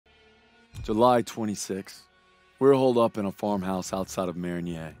July 26th. We're holed up in a farmhouse outside of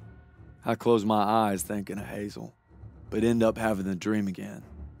Marigny. I close my eyes thinking of Hazel, but end up having the dream again.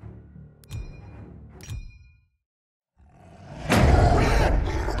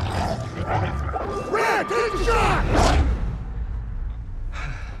 Red, take a shot!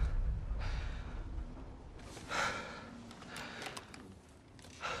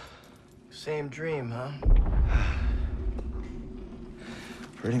 Same dream, huh?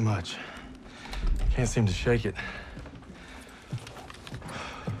 Pretty much. Can't seem to shake it.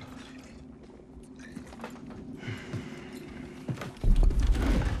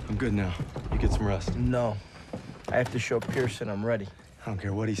 I'm good now. You get some rest. No. I have to show Pearson I'm ready. I don't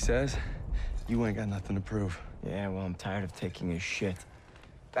care what he says. You ain't got nothing to prove. Yeah, well, I'm tired of taking his shit.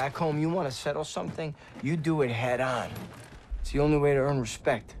 Back home, you want to settle something, you do it head on. It's the only way to earn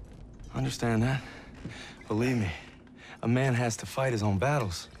respect. Understand that. Believe me, a man has to fight his own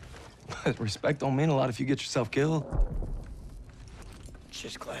battles. But respect don't mean a lot if you get yourself killed.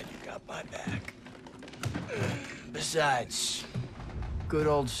 Just glad you got my back. Besides, good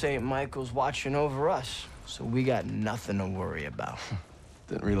old St. Michael's watching over us, so we got nothing to worry about.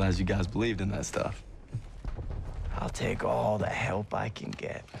 Didn't realize you guys believed in that stuff. I'll take all the help I can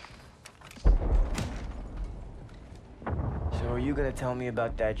get. So are you gonna tell me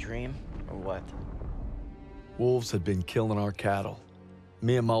about that dream, or what? Wolves had been killing our cattle.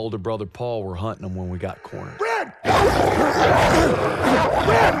 Me and my older brother Paul were hunting them when we got cornered. Red! Red,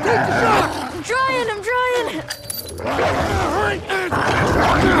 take the shot! I'm trying!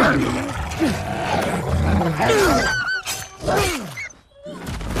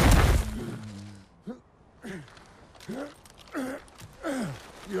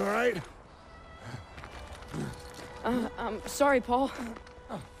 You all right? I'm sorry, Paul.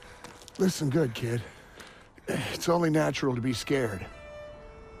 Listen good, kid. It's only natural to be scared.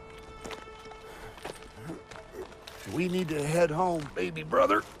 We need to head home, baby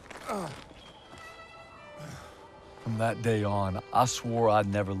brother. From that day on, I swore I'd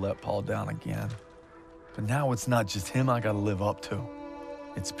never let Paul down again. But now it's not just him I gotta live up to.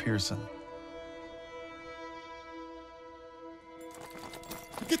 It's Pearson.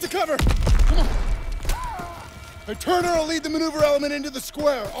 Get to cover! Come on! Turner will lead the maneuver element into the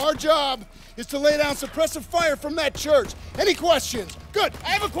square. Our job is to lay down suppressive fire from that church. Any questions? Good,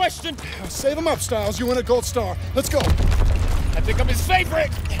 I have a question. Save him up, Styles. You win a gold star. Let's go. I think I'm his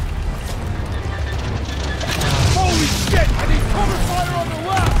favorite. Holy shit! I need cover fire on the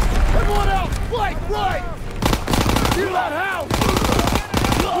left! Everyone else, flank right! Hear that house!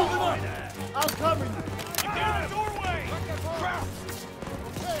 Moving up! I'll cover you. Get in the doorway! Crouch!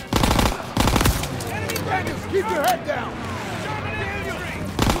 Daniels, keep your head down! German infantry!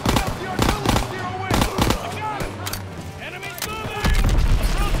 Looking up the artillery, zero wing! I got him! Enemies moving!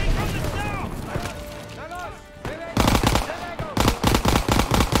 Approaching from the south!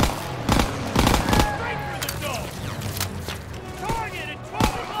 Straight through the door! Target at 12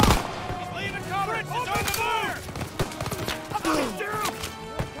 o'clock! He's leaving cover! It's on the move! Up to zero!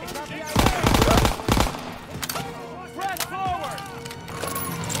 Press forward!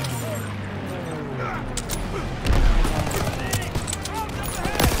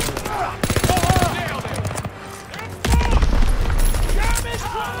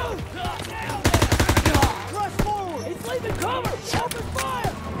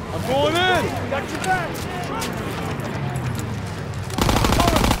 I'm going in! Got your back!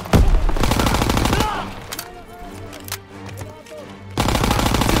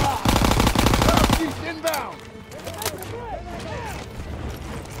 Southeast inbound!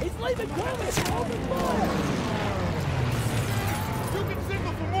 He's leaving cover! Open fire! You can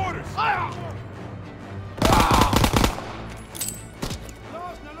signal for mortars!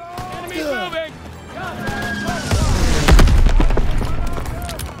 Enemy moving!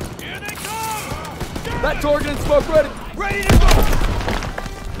 Here they come! That target and smoke ready! Ready to go!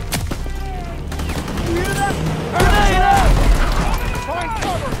 You hear that? Grenade out! Find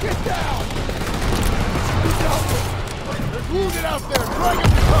cover! Get down! There's wounded out there! Drag him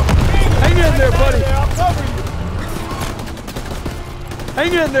to cover! Hang in there, buddy! I'll cover you!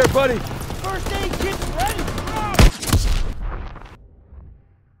 Hang in there, buddy! First aid kit's ready!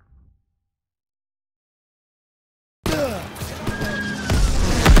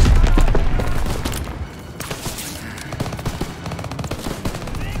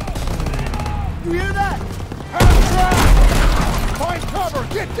 You hear that? Half track! Find cover!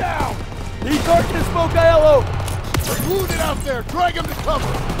 Get down! Need target and smoke ILO! There's wounded out there! Drag him to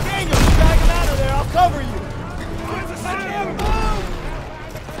cover! Daniel, drag him out of there. I'll cover you.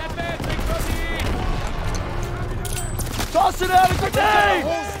 Toss it out a grenade!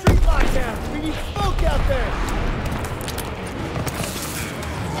 Whole street lockdown!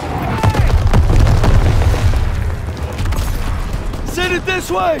 this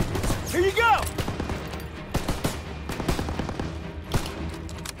way! Here you go!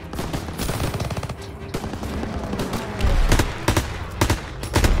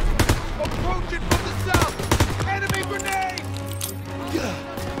 Approaching from the south! Enemy grenade!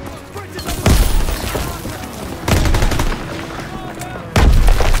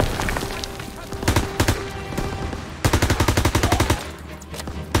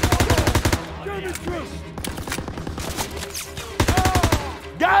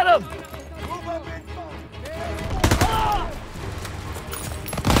 Got him!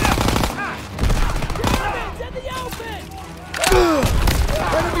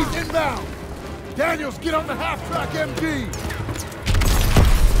 Enemies inbound! Daniels, get on the half-track MG!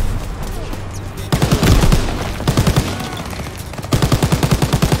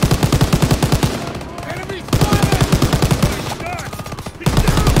 Enemies flying!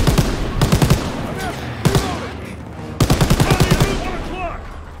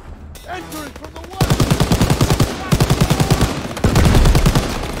 Entering from the west!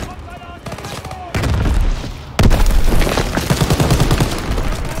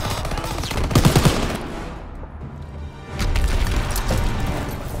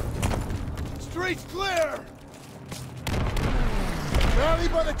 Street's clear! Rally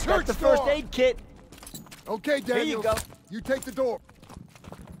by the church That's the door. first aid kit. Okay, Daniels. Here you go. You take the door.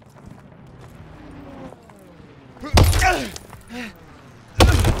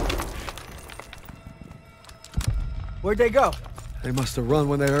 Where'd they go? They must have run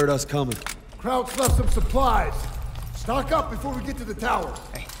when they heard us coming. Krauts left some supplies. Stock up before we get to the tower.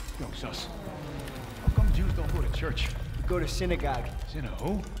 Hey, yo, sus. How come Jews don't go to church? We go to synagogue.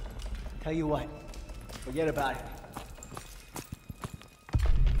 Who? Tell you what, forget about it.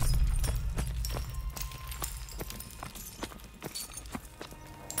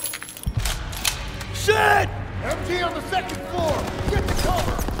 Shit! MG on the second floor. Get the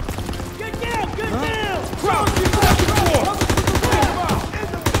cover. Get down! Get down! Krauts, get the second floor.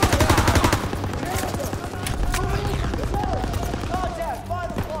 Contact,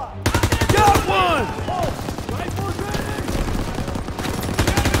 5 o'clock. Got one!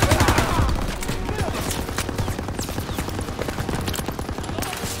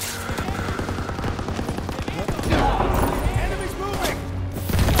 Enemies moving.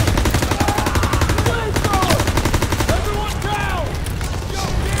 Everyone down. Yo,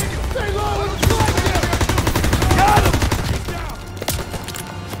 Daniel, stay low. Let's flank him. Got him!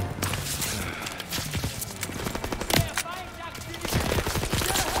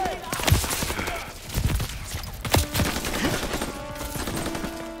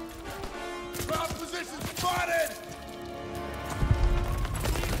 Kraut position spotted.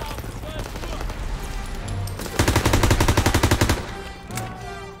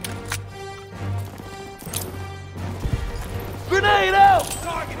 Grenade out!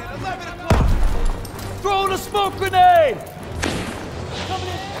 Target at 11 o'clock. Throwing a smoke grenade!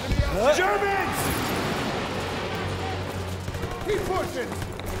 Germans! Keep pushing.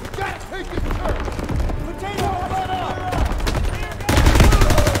 We gotta take this church. Potato, run up!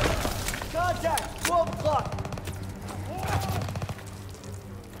 Contact, 12 o'clock.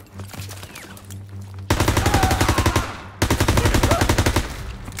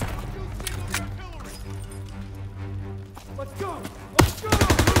 Let's go. Let's go.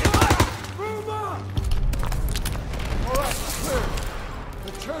 Move on. All right, clear.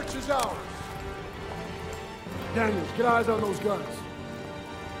 The church is ours. Daniels, get eyes on those guns.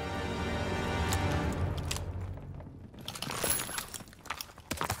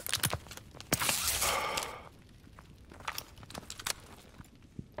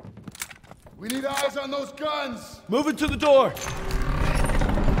 We need eyes on those guns. Moving to the door!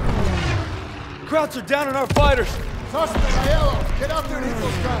 Krauts are down on our fighters! Suspect, Aiello, get up there and hit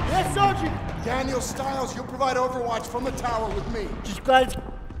those guns. Yes, Sergeant! Daniel Stiles, you'll provide overwatch from the tower with me. Just glad it's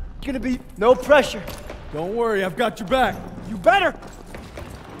gonna be no pressure. Don't worry, I've got your back. You better!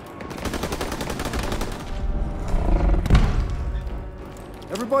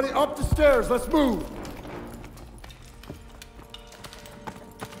 Everybody up the stairs, let's move.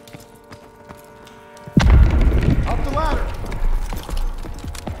 Up the ladder.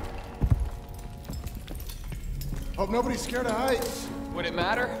 Hope nobody's scared of heights. Would it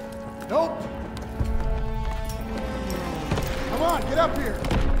matter? Nope. Come on, get up here.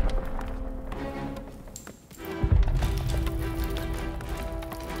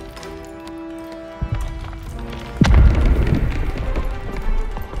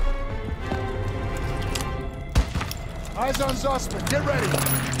 Eyes on Zussman, get ready.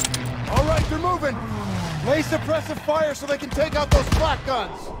 All right, they're moving. Lay suppressive fire so they can take out those flak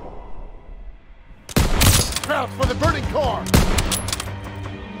guns. Krauts for the burning car.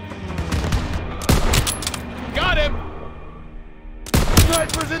 Got him!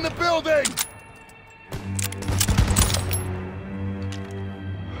 Snipers in the building!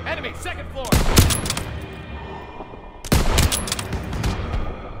 Enemy, second floor.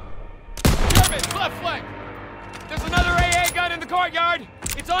 Germans, left flank. There's another AA gun in the courtyard.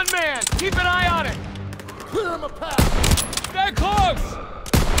 It's unmanned. Keep an eye on it. Clear him a path! They're close.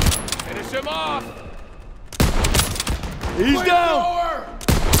 Finish him off. He's down! Lower.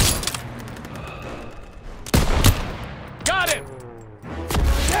 Got him.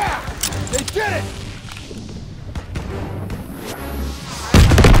 Yeah! They did it!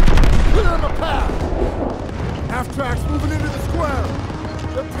 Clear him a path! Half-track's moving into the square!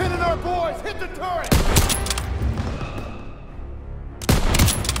 They're pinning our boys! Hit the turret!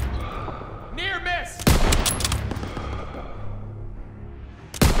 Near miss.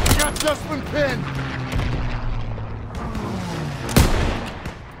 I got Justman pinned!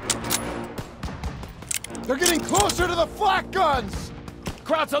 They're getting closer to the flak guns!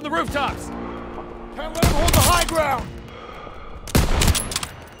 Krauts on the rooftops. Can't let them hold the high ground!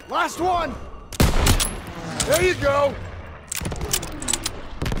 Last one! There you go!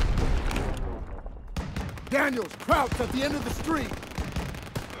 Daniels, Krauts at the end of the street!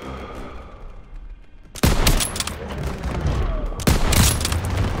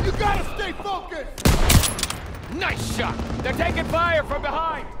 You gotta stay focused! Nice shot. They're taking fire from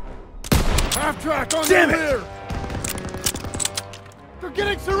behind. Half-track on Damn the it! rear! They're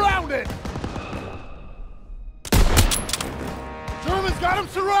getting surrounded! Germans got them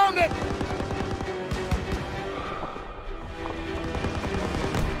surrounded!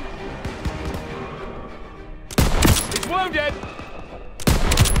 He's wounded.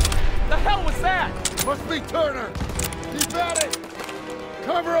 The hell was that? Must be Turner! Keep at it!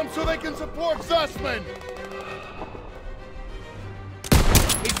 Cover them so they can support Zussman!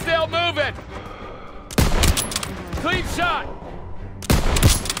 He's still moving. Clean shot.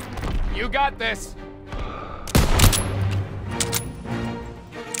 You got this.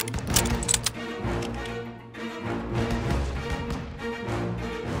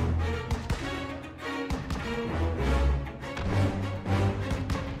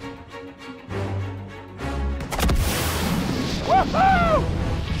 Woohoo!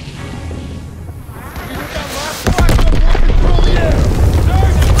 You hit that last flag up, we'll control the air!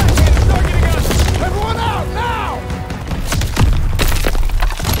 Targeting us. Everyone out, now!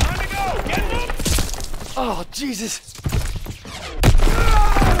 Time to go. Get them. Oh, Jesus!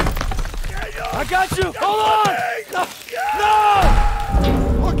 I got you! Hold on! No!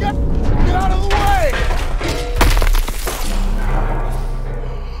 Look at... Get out of the way!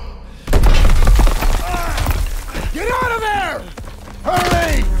 Get out of there!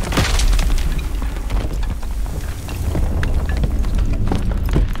 Hurry!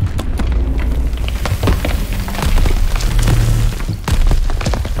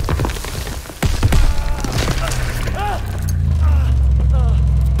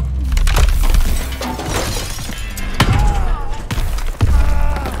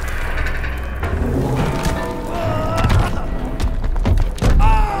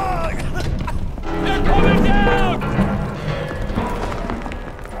 They're coming down.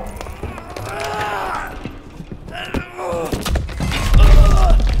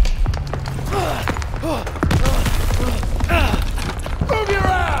 Move your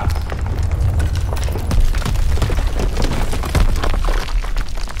ass!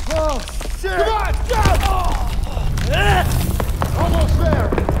 Oh, shit! Come on, go! Almost there!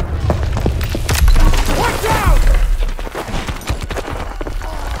 Watch out!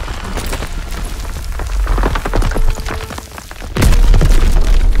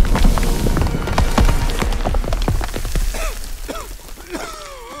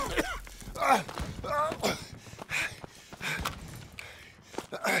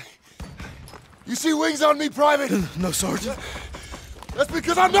 You see wings on me, Private? No, Sergeant. That's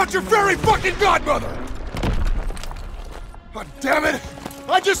because I'm not your fairy fucking godmother! God damn it!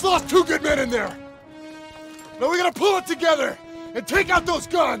 I just lost 2 good men in there! Now we gotta pull it together and take out those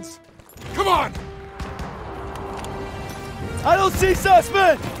guns! Come on! I don't see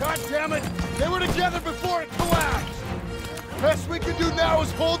Zussman! God damn it! They were together before it collapsed! Best we can do now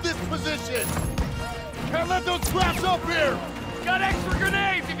is hold this position! Can't let those scraps up here! Got extra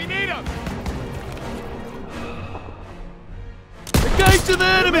grenades if you need them. Engage to the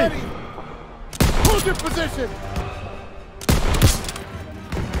enemy! Ready! Hold your position!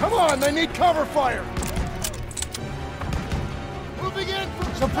 Come on, they need cover fire! Moving in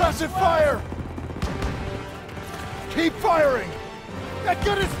from suppressive fire! Keep firing! That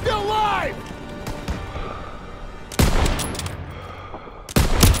gun is still live!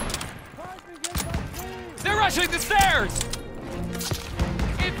 They're rushing the stairs!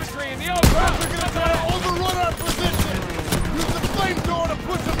 Infantry in the open! We're gonna try to overrun our position! Use the flamethrower to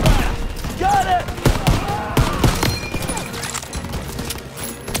push them back! Got it!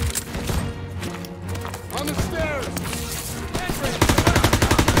 On the stairs!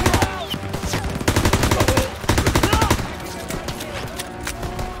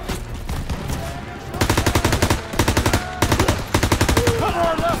 Cover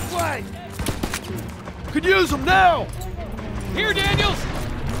our left flank! Could use them now! Here, Daniels!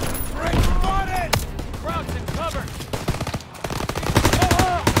 Great spotted! Crouch and cover!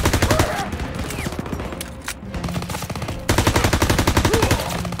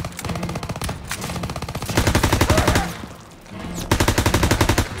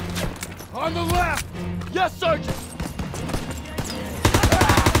 On the left! Yes, Sergeant!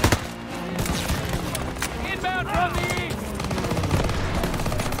 Inbound from the east!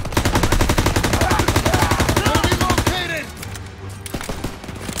 Enemy located!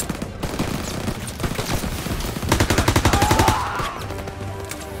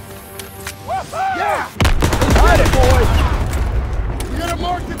 Yeah! Got it, boy! We gotta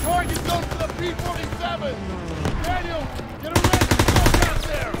mark the target zone for the P-47! Daniel, get a red smoke out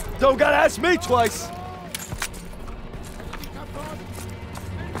there! Don't gotta ask me twice!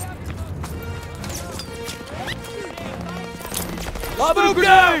 Lava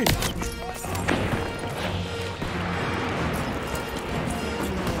grenade!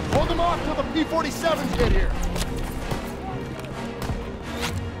 Hold them off till the P-47s get here!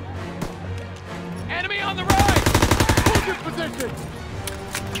 Enemy on the right! Hold your position!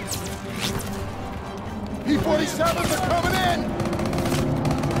 P-47s are coming in!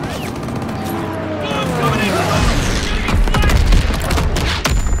 Coming in!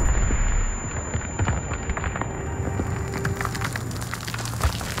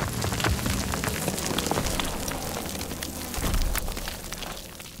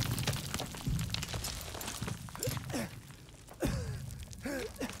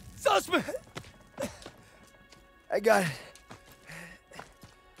 Suspect! I got it.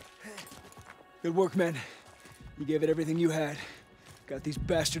 Good work, men. You gave it everything you had. Got these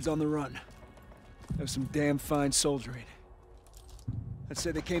bastards on the run. That was some damn fine soldiering. I'd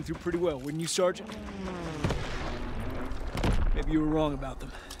say they came through pretty well, wouldn't you, Sergeant? Maybe you were wrong about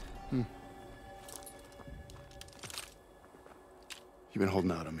them. You've been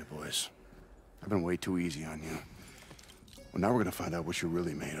holding out on me, boys. I've been way too easy on you. Well, now we're gonna find out what you're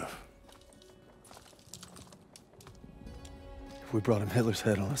really made of. If we brought him Hitler's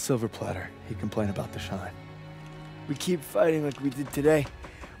head on a silver platter, he'd complain about the shine. We keep fighting like we did today,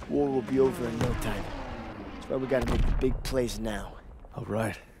 war will be over in no time. That's why we gotta make the big plays now. All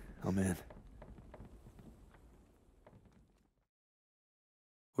right, I'm in.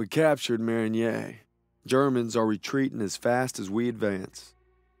 We captured Marigny. Germans are retreating as fast as we advance.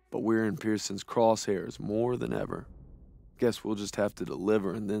 But we're in Pearson's crosshairs more than ever. Guess we'll just have to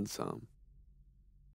deliver and then some.